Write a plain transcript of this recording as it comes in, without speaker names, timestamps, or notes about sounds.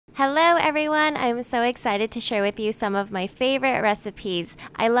Hello everyone! I'm so excited to share with you some of my favorite recipes.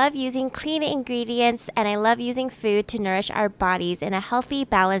 I love using clean ingredients and I love using food to nourish our bodies in a healthy,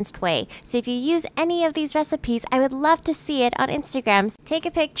 balanced way. So if you use any of these recipes, I would love to see it on Instagram. Take a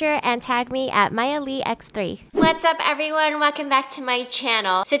picture and tag me at MayaLeeX3. What's up everyone? Welcome back to my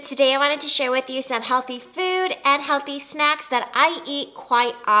channel. So today I wanted to share with you some healthy food and healthy snacks that I eat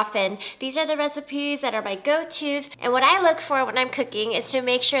quite often. These are the recipes that are my go-tos, and what I look for when I'm cooking is to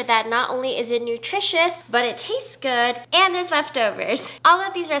make sure that not only is it nutritious, but it tastes good and there's leftovers. All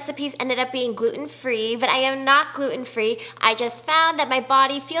of these recipes ended up being gluten-free, but I am not gluten-free. I just found that my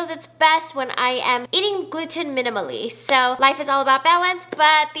body feels its best when I am eating gluten minimally. So life is all about balance,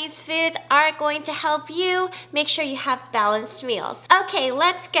 but these foods are going to help you make sure you have balanced meals. Okay,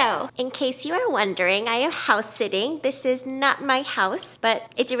 let's go. In case you are wondering, I am house sitting. This is not my house,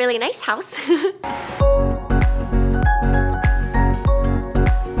 but it's a really nice house.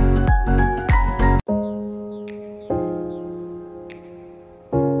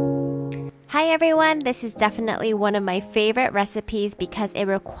 Hi everyone, this is definitely one of my favorite recipes because it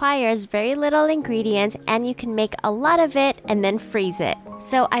requires very little ingredients and you can make a lot of it and then freeze it.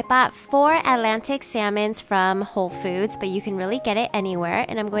 So I bought 4 Atlantic salmons from Whole Foods, but you can really get it anywhere,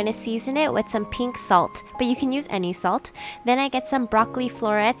 and I'm going to season it with some pink salt, but you can use any salt. Then I get some broccoli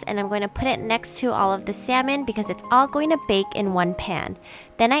florets and I'm going to put it next to all of the salmon because it's all going to bake in one pan.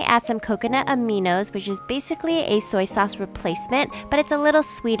 Then I add some coconut aminos, which is basically a soy sauce replacement, but it's a little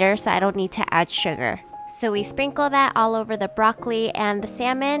sweeter so I don't need to add sugar. So we sprinkle that all over the broccoli and the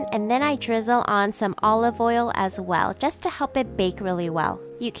salmon, and then I drizzle on some olive oil as well, just to help it bake really well.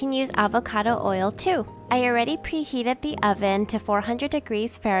 You can use avocado oil too. I already preheated the oven to 400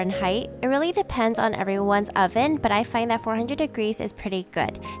 degrees Fahrenheit. It really depends on everyone's oven, but I find that 400 degrees is pretty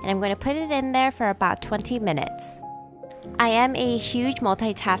good. And I'm going to put it in there for about 20 minutes. I am a huge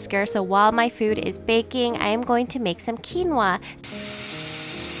multitasker, so while my food is baking, I am going to make some quinoa.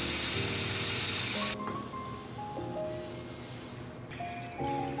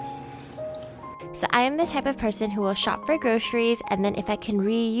 So I am the type of person who will shop for groceries, and then if I can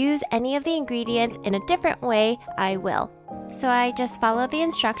reuse any of the ingredients in a different way, I will. So I just follow the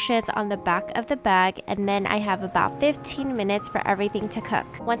instructions on the back of the bag, and then I have about 15 minutes for everything to cook.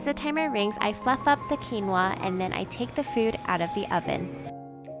 Once the timer rings, I fluff up the quinoa and then I take the food out of the oven.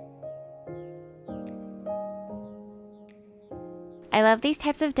 I love these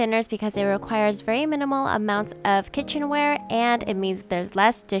types of dinners because it requires very minimal amounts of kitchenware and it means there's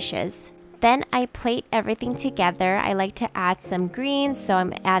less dishes. Then I plate everything together. I like to add some greens, so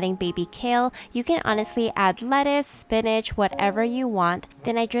I'm adding baby kale. You can honestly add lettuce, spinach, whatever you want.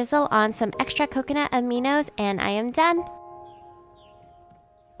 Then I drizzle on some extra coconut aminos and I am done.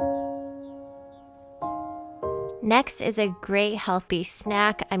 Next is a great healthy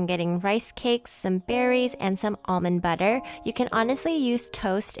snack. I'm getting rice cakes, some berries, and some almond butter. You can honestly use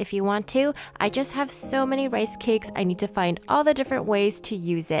toast if you want to. I just have so many rice cakes, I need to find all the different ways to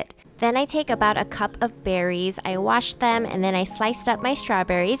use it. Then I take about a cup of berries, I wash them, and then I sliced up my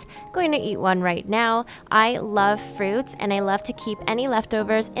strawberries. Going to eat one right now. I love fruits and I love to keep any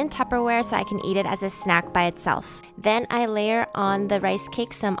leftovers in Tupperware so I can eat it as a snack by itself. Then I layer on the rice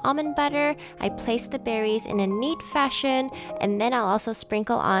cake some almond butter. I place the berries in a neat fashion, and then I'll also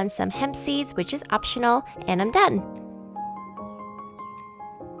sprinkle on some hemp seeds, which is optional, and I'm done.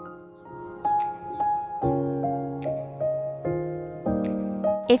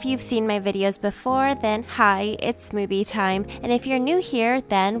 If you've seen my videos before, then hi, it's smoothie time. And if you're new here,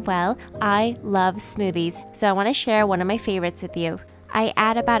 then well, I love smoothies. So I want to share one of my favorites with you. I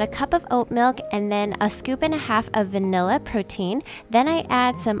add about a cup of oat milk and then a scoop and a half of vanilla protein. Then I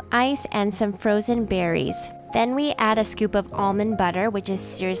add some ice and some frozen berries. Then we add a scoop of almond butter, which is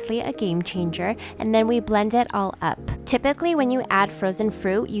seriously a game changer, and then we blend it all up. Typically when you add frozen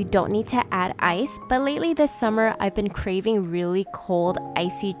fruit, you don't need to add ice, but lately this summer I've been craving really cold,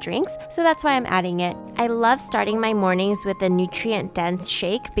 icy drinks, so that's why I'm adding it. I love starting my mornings with a nutrient-dense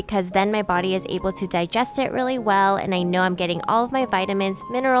shake because then my body is able to digest it really well, and I know I'm getting all of my vitamins,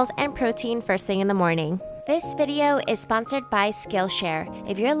 minerals, and protein first thing in the morning. This video is sponsored by Skillshare.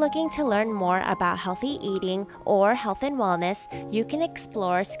 If you're looking to learn more about healthy eating or health and wellness, you can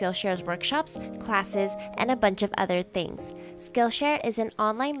explore Skillshare's workshops, classes, and a bunch of other things. Skillshare is an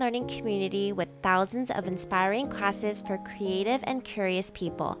online learning community with thousands of inspiring classes for creative and curious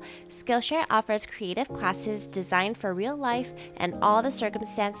people. Skillshare offers creative classes designed for real life and all the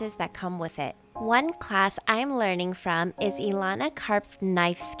circumstances that come with it. One class I'm learning from is Ilana Karp's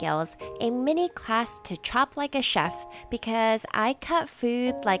Knife Skills, a mini class to chop like a chef because I cut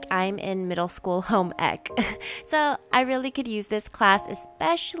food like I'm in middle school home ec. So I really could use this class,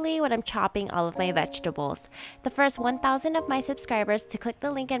 especially when I'm chopping all of my vegetables. The first 1,000 of my subscribers to click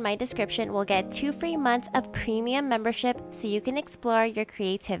the link in my description will get 2 free months of premium membership so you can explore your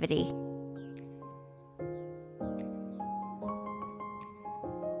creativity.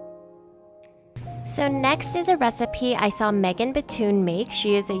 So next is a recipe I saw Megan Batoon make.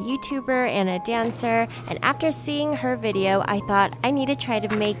 She is a YouTuber and a dancer, and after seeing her video, I thought I need to try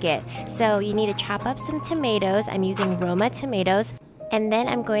to make it. So you need to chop up some tomatoes. I'm using Roma tomatoes. And then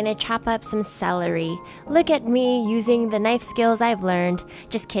I'm going to chop up some celery. Look at me using the knife skills I've learned.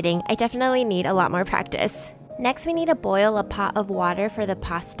 Just kidding, I definitely need a lot more practice. Next, we need to boil a pot of water for the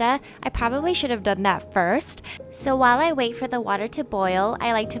pasta. I probably should have done that first. So while I wait for the water to boil,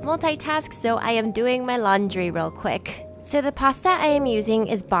 I like to multitask, so I am doing my laundry real quick. So the pasta I am using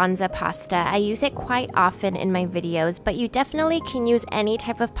is Bonza pasta. I use it quite often in my videos, but you definitely can use any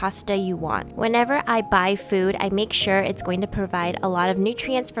type of pasta you want. Whenever I buy food, I make sure it's going to provide a lot of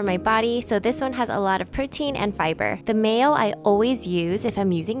nutrients for my body, so this one has a lot of protein and fiber. The mayo I always use if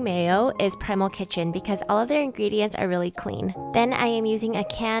I'm using mayo is Primal Kitchen because all of their ingredients are really clean. Then I am using a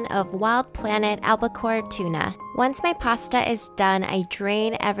can of Wild Planet albacore tuna. Once my pasta is done, I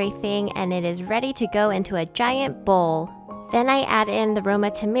drain everything and it is ready to go into a giant bowl. Then I add in the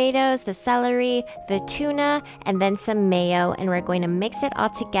Roma tomatoes, the celery, the tuna, and then some mayo, and we're going to mix it all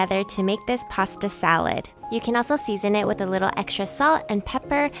together to make this pasta salad. You can also season it with a little extra salt and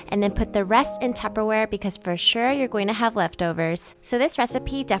pepper, and then put the rest in Tupperware because for sure you're going to have leftovers. So this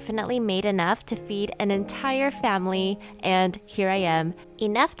recipe definitely made enough to feed an entire family, and here I am.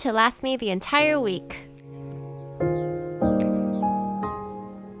 Enough to last me the entire week.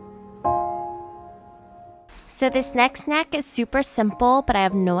 So this next snack is super simple, but I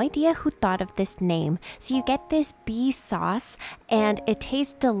have no idea who thought of this name. So you get this bee sauce, and it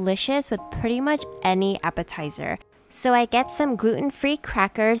tastes delicious with pretty much any appetizer. So I get some gluten-free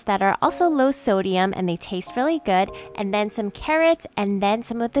crackers that are also low sodium and they taste really good, and then some carrots and then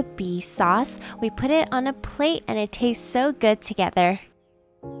some of the bee sauce. We put it on a plate and it tastes so good together.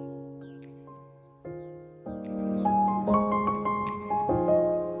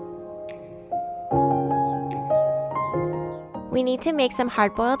 We need to make some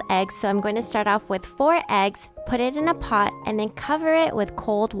hard-boiled eggs, so I'm going to start off with 4 eggs, put it in a pot, and then cover it with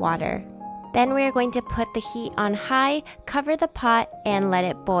cold water. Then we are going to put the heat on high, cover the pot, and let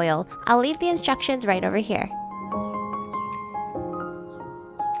it boil. I'll leave the instructions right over here.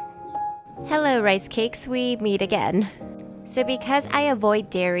 Hello, rice cakes, we meet again. So because I avoid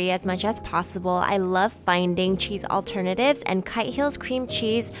dairy as much as possible, I love finding cheese alternatives, and Kite Hills cream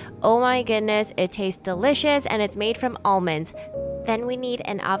cheese, oh my goodness, it tastes delicious and it's made from almonds. Then we need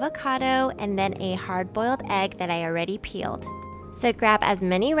an avocado and then a hard-boiled egg that I already peeled. So grab as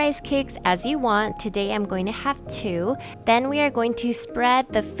many rice cakes as you want. Today I'm going to have 2. Then we are going to spread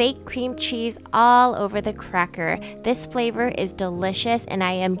the fake cream cheese all over the cracker. This flavor is delicious and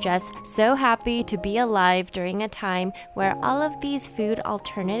I am just so happy to be alive during a time where all of these food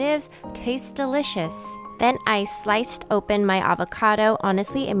alternatives taste delicious. Then I sliced open my avocado.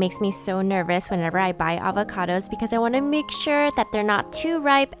 Honestly, it makes me so nervous whenever I buy avocados because I want to make sure that they're not too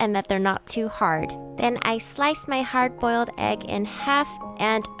ripe and that they're not too hard. Then I sliced my hard-boiled egg in half,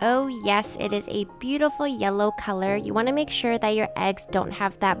 and oh yes, it is a beautiful yellow color. You want to make sure that your eggs don't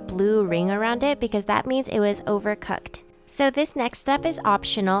have that blue ring around it because that means it was overcooked. So this next step is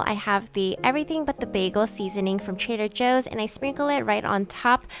optional. I have the everything but the bagel seasoning from Trader Joe's and I sprinkle it right on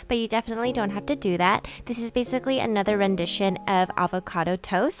top, but you definitely don't have to do that. This is basically another rendition of avocado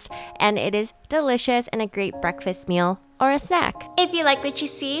toast, and it is delicious and a great breakfast meal or a snack. If you like what you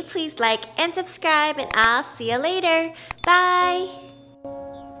see, please like and subscribe, and I'll see you later. Bye!